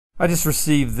I just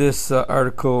received this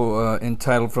article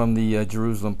entitled from the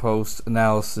Jerusalem Post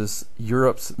analysis,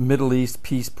 Europe's Middle East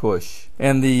Peace Push.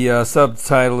 And the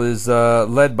subtitle is,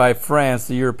 led by France,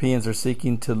 the Europeans are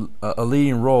seeking a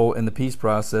leading role in the peace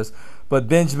process, but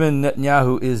Benjamin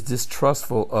Netanyahu is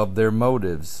distrustful of their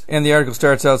motives. And the article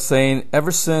starts out saying,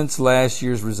 ever since last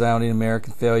year's resounding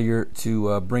American failure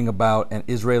to bring about an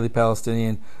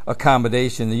Israeli-Palestinian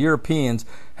accommodation, the Europeans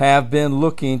have been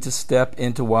looking to step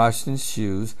into Washington's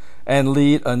shoes and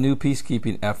lead a new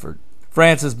peacekeeping effort.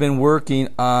 France has been working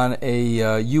on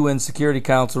a UN Security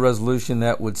Council resolution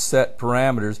that would set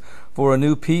parameters for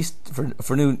new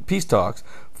peace talks.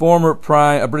 Former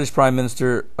British Prime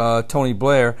Minister Tony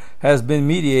Blair has been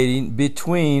mediating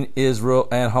between Israel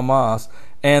and Hamas,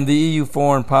 and the EU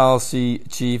Foreign Policy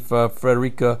Chief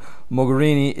Federica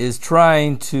Mogherini is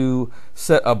trying to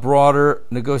set a broader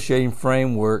negotiating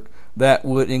framework that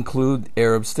would include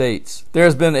Arab states. There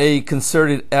has been a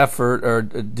concerted effort or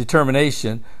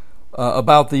determination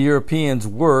about the Europeans'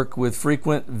 work with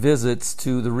frequent visits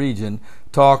to the region,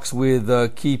 talks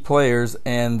with key players,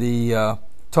 and the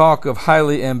talk of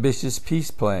highly ambitious peace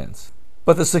plans.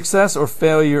 But the success or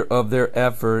failure of their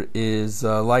effort is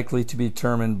likely to be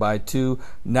determined by two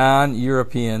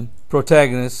non-European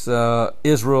protagonists,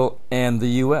 Israel and the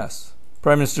U.S.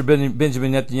 Prime Minister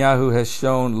Benjamin Netanyahu has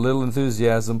shown little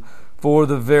enthusiasm for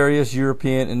the various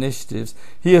European initiatives.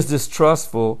 He is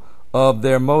distrustful of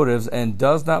their motives and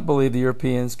does not believe the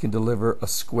Europeans can deliver a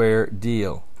square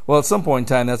deal. Well, at some point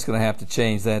in time, that's going to have to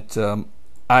change that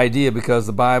idea, because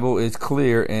the Bible is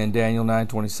clear in Daniel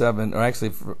 9:27, or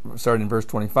actually starting in verse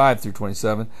 25 through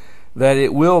 27, that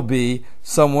it will be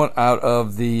someone out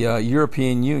of the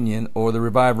European Union or the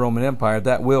revived Roman Empire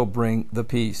that will bring the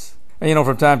peace. And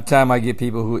from time to time I get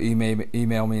people who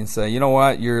email me and say, you know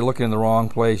what, you're looking in the wrong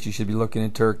place. You should be looking in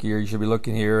Turkey, or you should be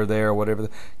looking here or there, or whatever the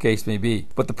case may be.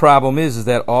 But the problem is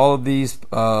that all of these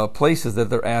places that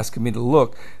they're asking me to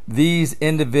look, these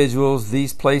individuals,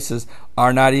 these places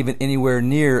are not even anywhere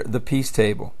near the peace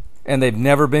table. And they've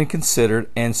never been considered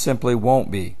and simply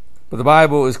won't be. But the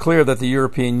Bible is clear that the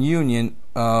European Union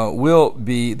will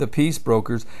be the peace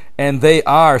brokers, and they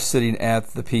are sitting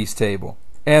at the peace table.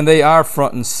 And they are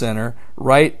front and center,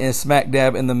 right and smack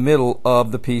dab in the middle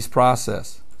of the peace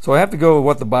process. So I have to go with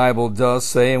what the Bible does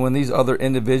say, and when these other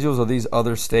individuals or these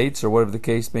other states, or whatever the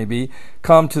case may be,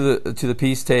 come to the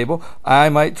peace table, I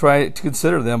might try to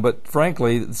consider them. But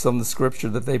frankly, some of the scripture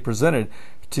that they presented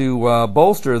to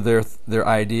bolster their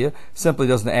idea simply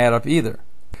doesn't add up either.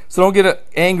 So don't get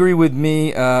angry with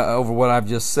me over what I've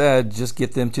just said. Just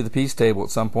get them to the peace table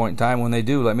at some point in time. When they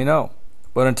do, let me know.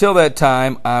 But until that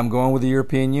time, I'm going with the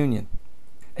European Union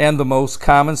and the most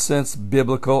common sense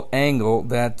biblical angle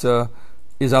that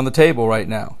is on the table right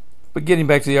now. But getting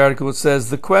back to the article, it says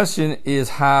the question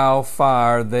is how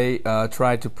far they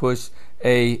try to push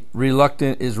a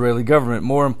reluctant Israeli government.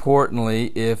 More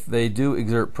importantly, if they do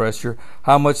exert pressure,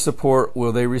 how much support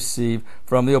will they receive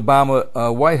from the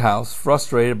Obama White House,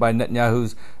 frustrated by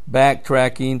Netanyahu's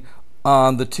backtracking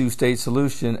on the two-state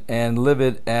solution and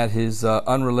livid at his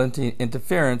unrelenting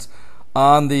interference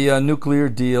on the nuclear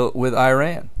deal with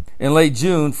Iran. In late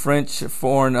June, French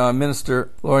Foreign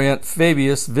Minister Laurent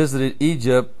Fabius visited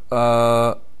Egypt,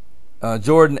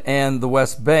 Jordan, and the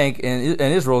West Bank, and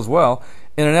Israel as well,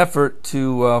 in an effort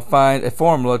to find a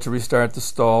formula to restart the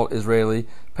stalled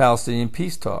Israeli-Palestinian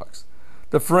peace talks.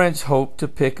 The French hope to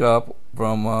pick up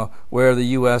from where the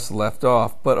U.S. left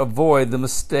off, but avoid the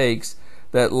mistakes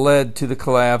that led to the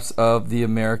collapse of the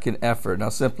American effort. Now,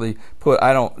 simply put,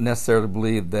 I don't necessarily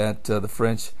believe that the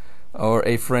French or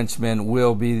a Frenchman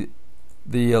will be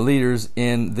the leaders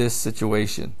in this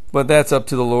situation. But that's up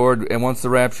to the Lord, and once the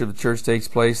rapture of the church takes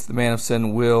place, the man of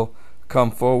sin will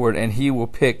come forward, and he will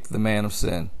pick the man of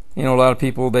sin. A lot of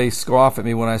people, they scoff at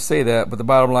me when I say that, but the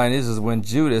bottom line is when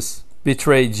Judas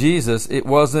betrayed Jesus, it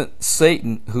wasn't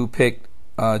Satan who picked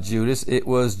Judas. It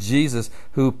was Jesus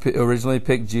who originally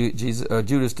picked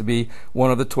Judas to be one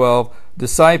of the 12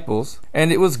 disciples,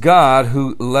 and it was God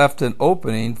who left an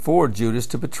opening for Judas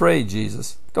to betray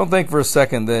Jesus. Don't think for a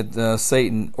second that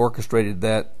Satan orchestrated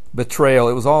that betrayal.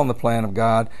 It was all in the plan of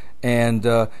God,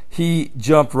 and he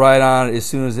jumped right on it as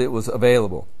soon as it was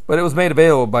available. But it was made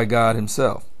available by God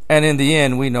himself. And in the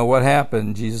end, we know what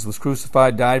happened. Jesus was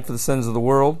crucified, died for the sins of the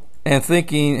world, and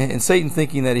Satan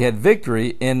thinking that he had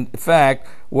victory, in fact,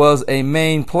 was a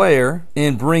main player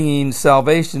in bringing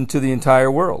salvation to the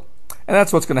entire world. And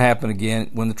that's what's going to happen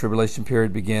again when the tribulation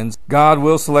period begins. God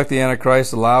will select the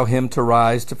Antichrist, allow him to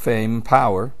rise to fame and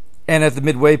power. And at the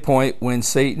midway point, when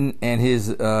Satan and his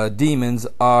demons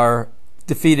are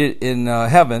defeated in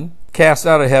heaven, cast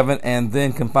out of heaven and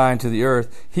then confined to the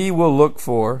earth, he will look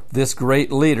for this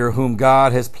great leader whom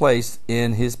God has placed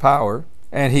in his power,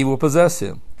 and he will possess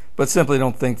him. But simply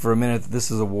don't think for a minute that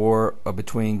this is a war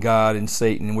between God and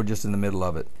Satan, and we're just in the middle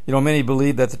of it. Many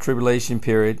believe that the tribulation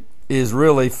period is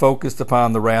really focused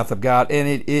upon the wrath of God, and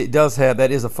it does have, that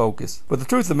is a focus. But the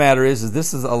truth of the matter is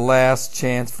this is a last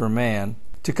chance for man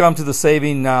to come to the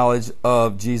saving knowledge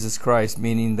of Jesus Christ,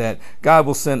 meaning that God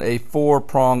will send a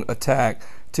four-pronged attack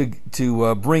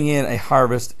to bring in a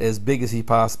harvest as big as he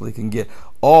possibly can get.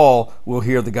 All will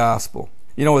hear the gospel.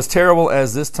 As terrible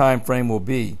as this time frame will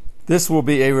be, this will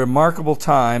be a remarkable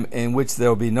time in which there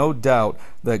will be no doubt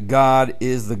that God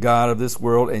is the God of this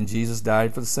world and Jesus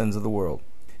died for the sins of the world.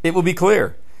 It will be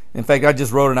clear. In fact, I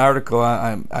just wrote an article,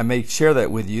 I may share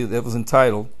that with you, that was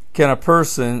entitled, Can a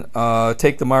Person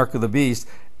Take the Mark of the Beast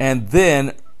and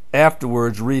then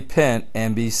afterwards repent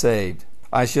and be saved?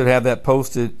 I should have that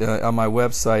posted on my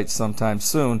website sometime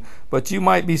soon, but you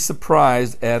might be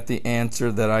surprised at the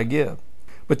answer that I give.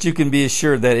 But you can be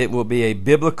assured that it will be a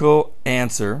biblical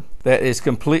answer that is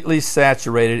completely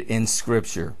saturated in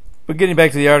Scripture. But getting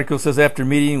back to the article, it says, after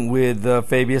meeting with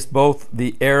Fabius, both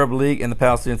the Arab League and the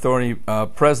Palestinian Authority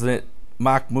President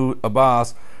Mahmoud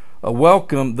Abbas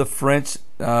welcomed the French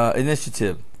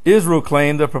initiative. Israel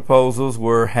claimed the proposals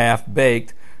were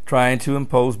half-baked, trying to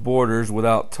impose borders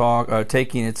without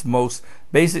taking its most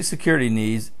basic security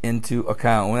needs into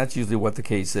account. Well, that's usually what the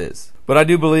case is. But I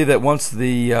do believe that once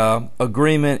the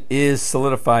agreement is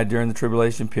solidified during the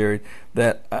tribulation period,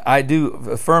 that I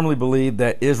do firmly believe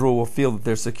that Israel will feel that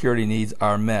their security needs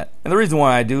are met. And the reason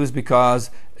why I do is because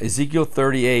Ezekiel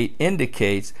 38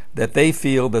 indicates that they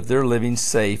feel that they're living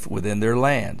safe within their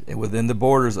land and within the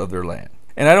borders of their land.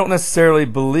 And I don't necessarily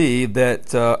believe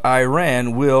that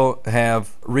Iran will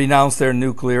have renounced their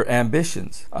nuclear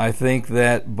ambitions. I think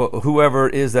that whoever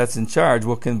it is that's in charge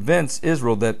will convince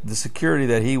Israel that the security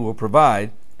that he will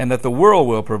provide and that the world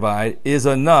will provide is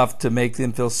enough to make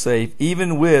them feel safe,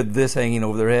 even with this hanging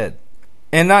over their head.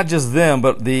 And not just them,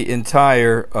 but the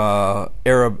entire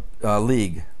Arab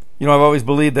League. I've always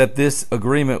believed that this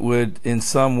agreement would in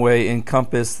some way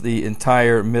encompass the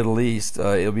entire Middle East.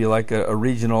 It'll be like a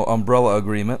regional umbrella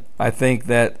agreement. I think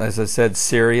that, as I said,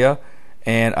 Syria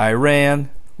and Iran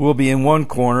will be in one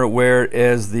corner,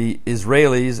 whereas the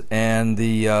Israelis and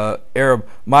the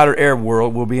moderate Arab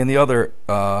world will be in the other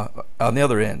on the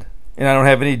other end. And I don't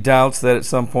have any doubts that at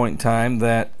some point in time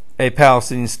that a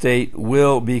Palestinian state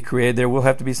will be created. There will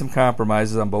have to be some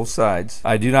compromises on both sides.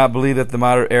 I do not believe that the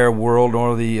moderate Arab world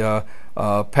nor the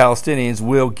Palestinians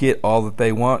will get all that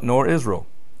they want, nor Israel.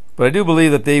 But I do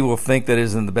believe that they will think that it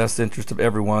is in the best interest of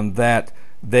everyone that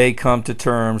they come to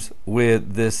terms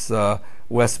with this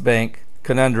West Bank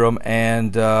conundrum,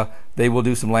 and they will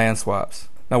do some land swaps.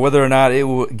 Now, whether or not it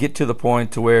will get to the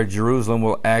point to where Jerusalem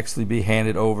will actually be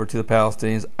handed over to the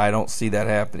Palestinians, I don't see that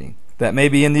happening. That may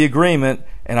be in the agreement,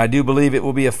 and I do believe it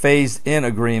will be a phased-in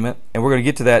agreement, and we're going to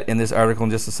get to that in this article in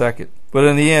just a second. But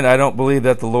in the end, I don't believe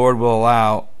that the Lord will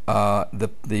allow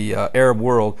the Arab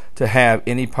world to have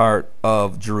any part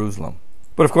of Jerusalem.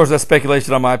 But of course, that's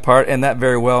speculation on my part, and that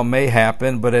very well may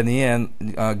happen, but in the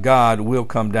end, God will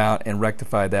come down and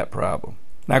rectify that problem.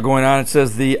 Now going on, it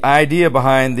says the idea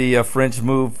behind the French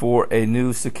move for a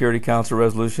new Security Council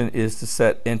resolution is to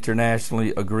set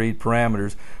internationally agreed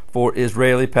parameters for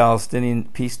Israeli-Palestinian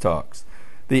peace talks.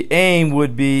 The aim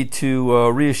would be to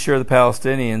reassure the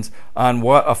Palestinians on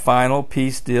what a final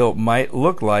peace deal might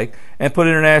look like and put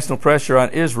international pressure on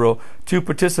Israel to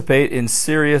participate in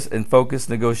serious and focused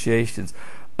negotiations.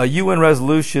 A UN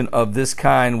resolution of this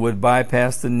kind would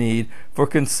bypass the need for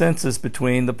consensus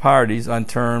between the parties on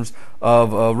terms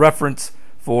of reference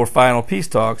for final peace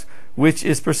talks, which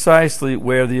is precisely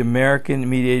where the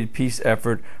American-mediated peace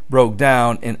effort broke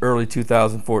down in early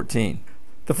 2014.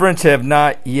 The French have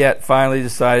not yet finally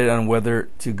decided on whether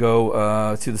to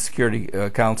go to the Security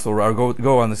Council or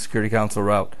go on the Security Council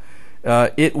route.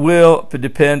 It will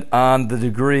depend on the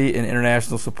degree in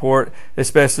international support,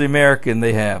 especially American,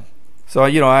 they have. So,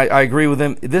 I agree with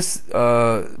him. This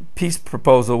peace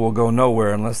proposal will go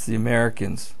nowhere unless the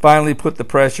Americans finally put the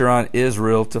pressure on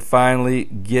Israel to finally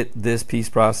get this peace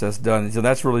process done. So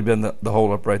that's really been the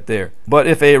holdup right there. But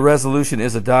if a resolution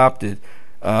is adopted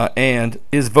and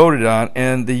is voted on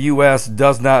and the U.S.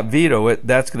 does not veto it,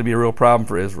 that's going to be a real problem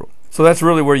for Israel. So that's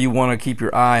really where you want to keep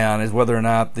your eye on, is whether or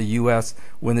not the U.S.,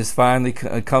 when this finally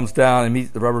comes down and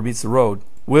the rubber meets the road,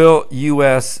 will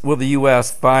the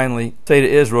U.S. finally say to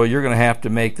Israel, you're going to have to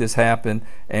make this happen,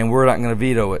 and we're not going to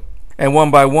veto it. And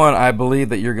one by one, I believe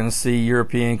that you're going to see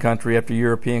European country after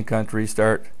European country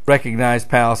start recognize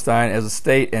Palestine as a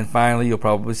state, and finally you'll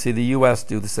probably see the U.S.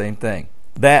 do the same thing.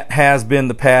 that has been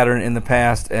the pattern in the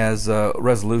past as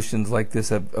resolutions like this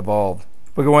have evolved.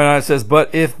 But going on, it says,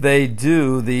 but if they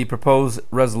do, the proposed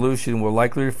resolution will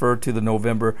likely refer to the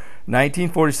November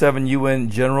 1947 UN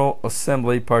General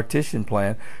Assembly partition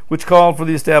plan, which called for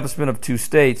the establishment of two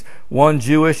states, one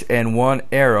Jewish and one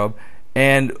Arab,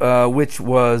 and which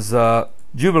was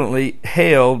jubilantly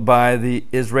hailed by the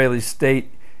Israeli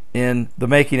state in the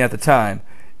making at the time.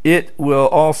 It will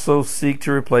also seek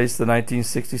to replace the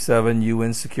 1967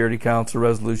 UN Security Council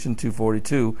Resolution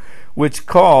 242, which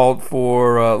called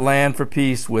for land for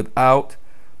peace without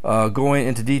going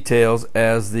into details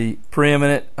as the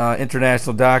preeminent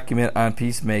international document on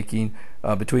peacemaking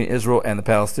between Israel and the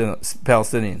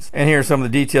Palestinians. And here are some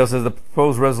of the details. As the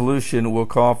proposed resolution will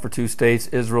call for two states,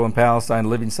 Israel and Palestine,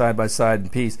 living side by side in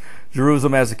peace.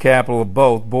 Jerusalem as the capital of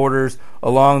both, borders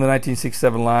along the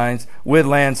 1967 lines with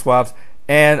land swaps,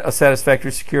 and a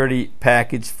satisfactory security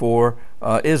package for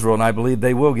Israel. And I believe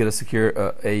they will get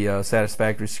a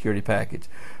satisfactory security package.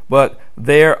 But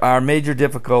there are major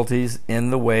difficulties in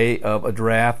the way of a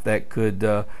draft that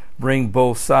could bring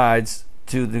both sides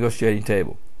to the negotiating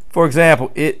table. For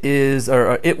example,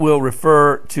 it will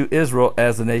refer to Israel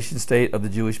as the nation state of the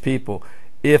Jewish people.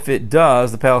 If it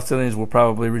does, the Palestinians will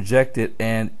probably reject it,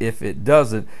 and if it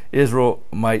doesn't, Israel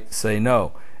might say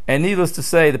no. And needless to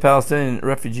say, the Palestinian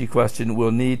refugee question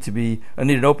will need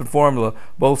an open formula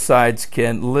both sides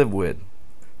can live with.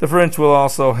 The French will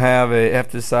also have to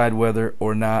decide whether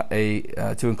or not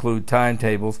to include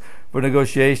timetables for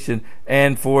negotiation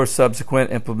and for subsequent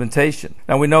implementation.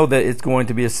 Now we know that it's going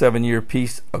to be a 7-year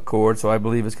peace accord, so I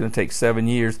believe it's going to take 7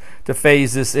 years to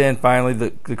phase this in. Finally,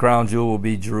 the crown jewel will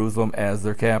be Jerusalem as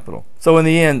their capital. So in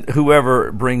the end,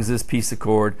 whoever brings this peace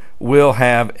accord will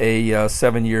have a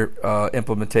 7-year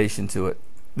implementation to it.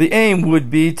 The aim would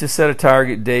be to set a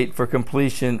target date for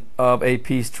completion of a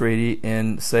peace treaty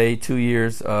in, say, 2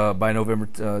 years by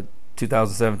November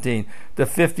 2017, the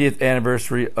 50th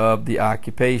anniversary of the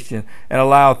occupation, and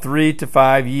allow 3 to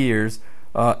 5 years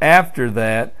after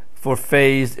that for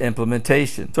phased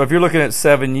implementation. So if you're looking at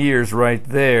 7 years right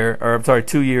there, or I'm sorry,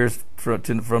 2 years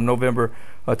from November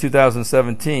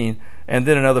 2017, and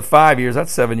then another 5 years,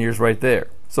 that's 7 years right there.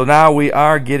 So now we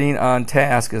are getting on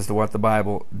task as to what the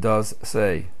Bible does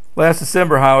say. Last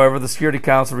December, however, the Security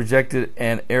Council rejected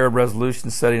an Arab resolution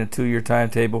setting a 2-year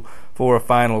timetable for a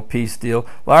final peace deal,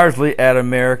 largely at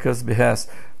America's behest.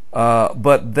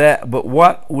 But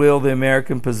what will the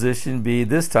American position be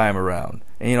this time around?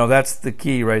 And that's the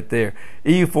key right there.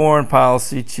 EU Foreign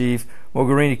Policy Chief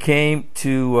Mogherini came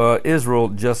to Israel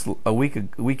just a week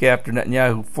after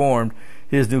Netanyahu formed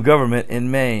his new government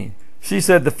in May. She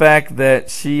said the fact that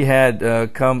she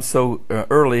had come so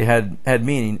early had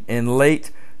meaning. In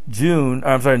late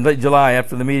July,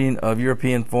 after the meeting of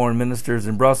European foreign ministers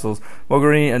in Brussels,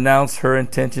 Mogherini announced her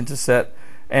intention to set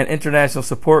an international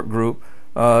support group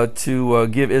to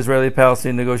give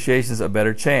Israeli-Palestinian negotiations a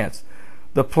better chance.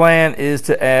 The plan is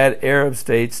to add Arab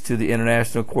states to the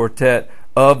international quartet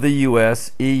of the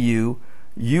U.S., EU,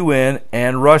 UN,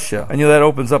 and Russia. And that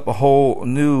opens up a whole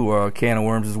new can of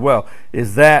worms as well.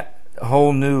 Is that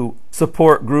whole new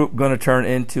support group going to turn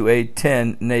into a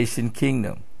 10-nation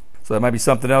kingdom? So that might be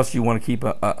something else you want to keep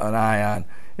an eye on.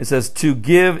 It says to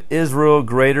give Israel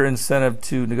greater incentive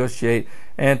to negotiate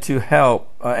and to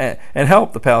help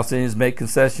the Palestinians make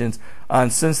concessions on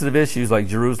sensitive issues like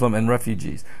Jerusalem and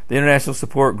refugees. The international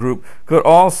support group could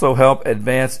also help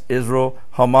advance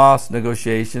Israel-Hamas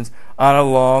negotiations on a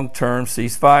long-term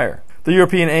ceasefire. The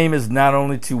European aim is not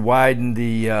only to widen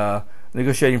the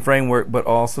negotiating framework, but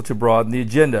also to broaden the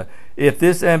agenda. If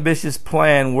this ambitious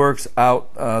plan works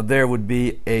out, there would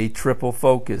be a triple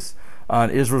focus on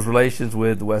Israel's relations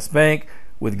with the West Bank,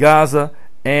 with Gaza,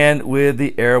 and with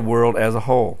the Arab world as a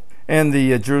whole. And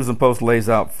the Jerusalem Post lays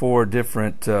out 4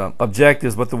 different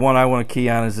objectives, but the one I want to key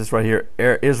on is this right here: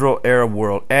 Israel-Arab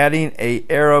world. Adding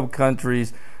Arab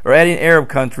countries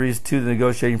to the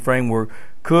negotiating framework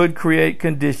could create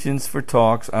conditions for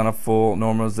talks on a full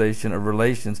normalization of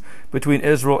relations between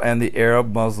Israel and the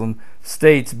Arab Muslim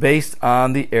states based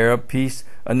on the Arab Peace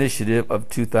Initiative of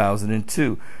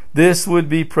 2002. This would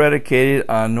be predicated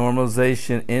on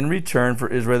normalization in return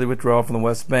for Israeli withdrawal from the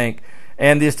West Bank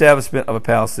and the establishment of a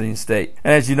Palestinian state.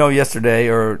 And as you know, yesterday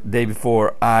or day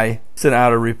before, I sent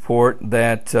out a report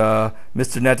that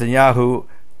Mr. Netanyahu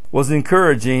was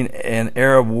encouraging an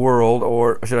Arab world,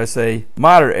 or should I say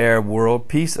modern Arab world,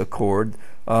 peace accord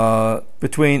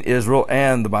between Israel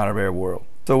and the modern Arab world.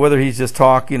 So whether he's just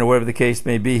talking or whatever the case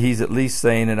may be, he's at least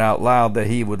saying it out loud that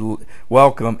he would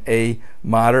welcome a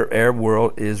modern Arab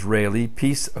world Israeli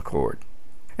peace accord.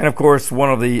 And of course,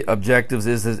 one of the objectives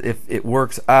is if it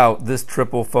works out, this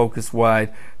triple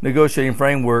focus-wide negotiating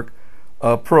framework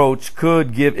approach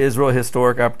could give Israel a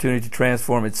historic opportunity to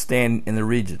transform its standing in the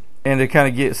region. And to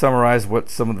kind of summarize what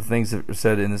some of the things that are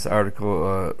said in this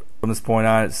article, from this point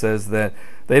on, it says that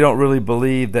they don't really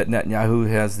believe that Netanyahu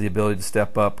has the ability to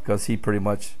step up, because he pretty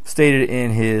much stated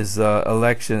in his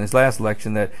last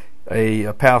election, that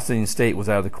a Palestinian state was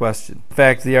out of the question. In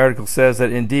fact, the article says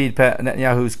that indeed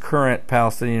Netanyahu's current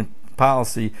Palestinian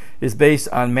policy is based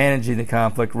on managing the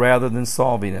conflict rather than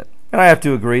solving it. And I have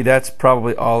to agree, that's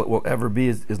probably all it will ever be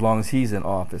as long as he's in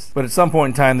office. But at some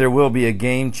point in time, there will be a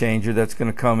game changer that's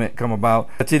going to come about.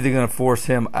 That's either going to force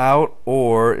him out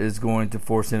or is going to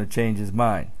force him to change his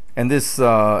mind. And this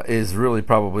is really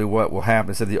probably what will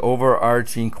happen. So the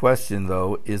overarching question,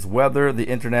 though, is whether the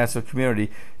international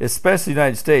community, especially the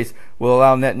United States, will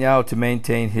allow Netanyahu to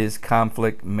maintain his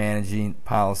conflict managing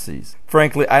policies.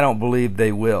 Frankly, I don't believe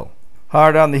they will.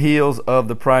 Hard on the heels of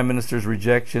the Prime Minister's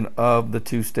rejection of the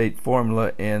two-state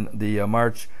formula in the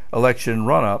March election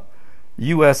run-up,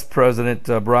 U.S. President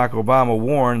Barack Obama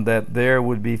warned that there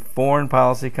would be foreign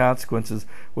policy consequences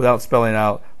without spelling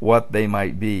out what they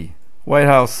might be. White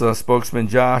House spokesman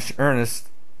Josh Earnest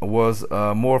was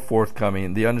more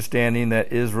forthcoming. The understanding that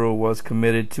Israel was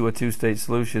committed to a two-state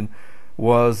solution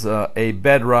was a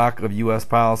bedrock of U.S.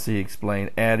 policy, he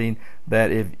explained, adding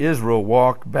that if Israel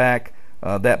walked back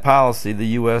that policy, the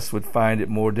U.S. would find it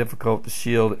more difficult to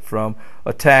shield it from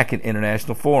attack in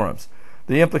international forums.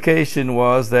 The implication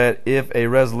was that if a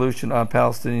resolution on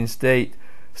Palestinian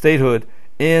statehood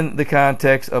in the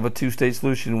context of a two-state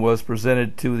solution was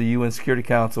presented to the UN Security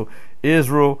Council,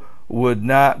 Israel would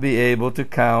not be able to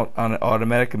count on an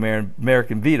automatic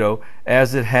American veto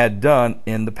as it had done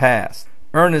in the past.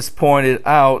 Ernest pointed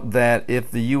out that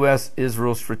if the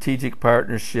U.S.-Israel Strategic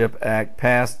Partnership Act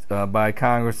passed by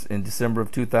Congress in December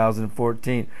of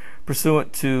 2014,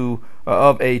 pursuant to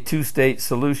of a two-state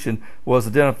solution, was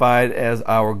identified as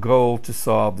our goal to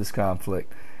solve this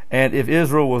conflict. And if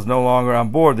Israel was no longer on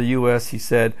board, the U.S., he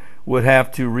said, would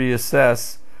have to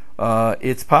reassess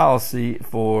its policy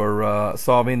for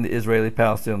solving the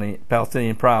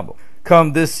Israeli-Palestinian problem.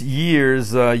 Come this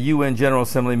year's UN General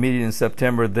Assembly meeting in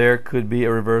September, there could be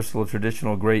a reversal of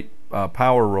traditional great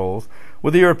power roles,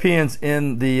 with the Europeans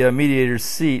in the mediator's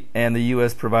seat and the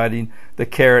U.S. providing the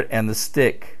carrot and the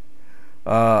stick.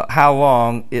 How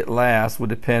long it lasts would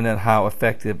depend on how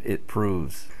effective it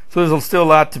proves. So there's still a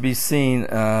lot to be seen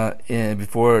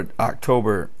before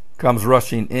October comes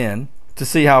rushing in, to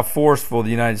see how forceful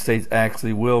the United States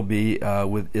actually will be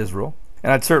with Israel.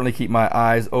 And I'd certainly keep my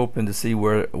eyes open to see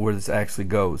where this actually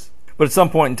goes. But at some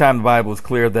point in time, the Bible is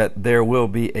clear that there will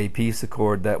be a peace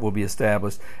accord that will be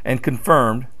established and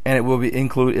confirmed, and it will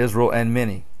include Israel and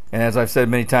many. And as I've said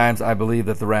many times, I believe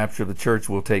that the rapture of the church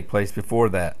will take place before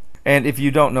that. And if you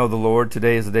don't know the Lord,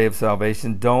 today is the day of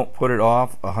salvation. Don't put it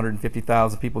off.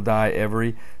 150,000 people die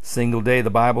every single day. The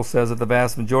Bible says that the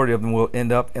vast majority of them will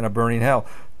end up in a burning hell.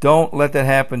 Don't let that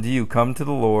happen to you. Come to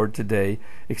the Lord today,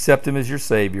 accept Him as your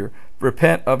Savior,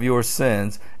 repent of your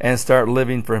sins, and start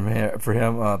living for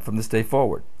Him from this day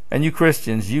forward. And you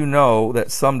Christians, you know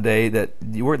that someday that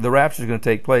the rapture is going to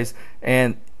take place,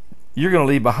 and you're going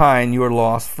to leave behind your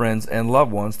lost friends and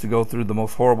loved ones to go through the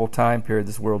most horrible time period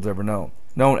this world's ever known,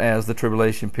 known as the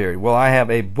tribulation period. Well, I have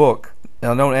a book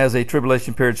known as a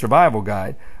Tribulation Period Survival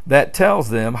Guide that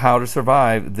tells them how to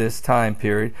survive this time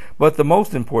period. But the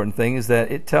most important thing is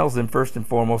that it tells them first and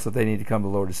foremost that they need to come to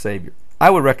the Lord as Savior. I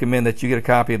would recommend that you get a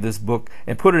copy of this book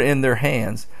and put it in their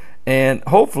hands, and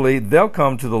hopefully they'll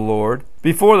come to the Lord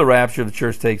before the rapture of the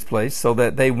church takes place so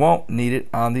that they won't need it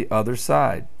on the other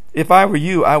side. If I were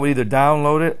you, I would either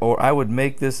download it or I would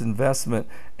make this investment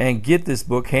and get this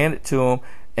book, hand it to them,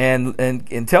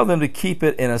 and tell them to keep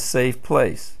it in a safe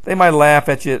place. They might laugh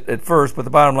at you at first, but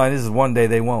the bottom line is one day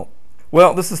they won't.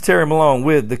 Well, this is Terry Malone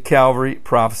with the Calvary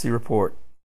Prophecy Report.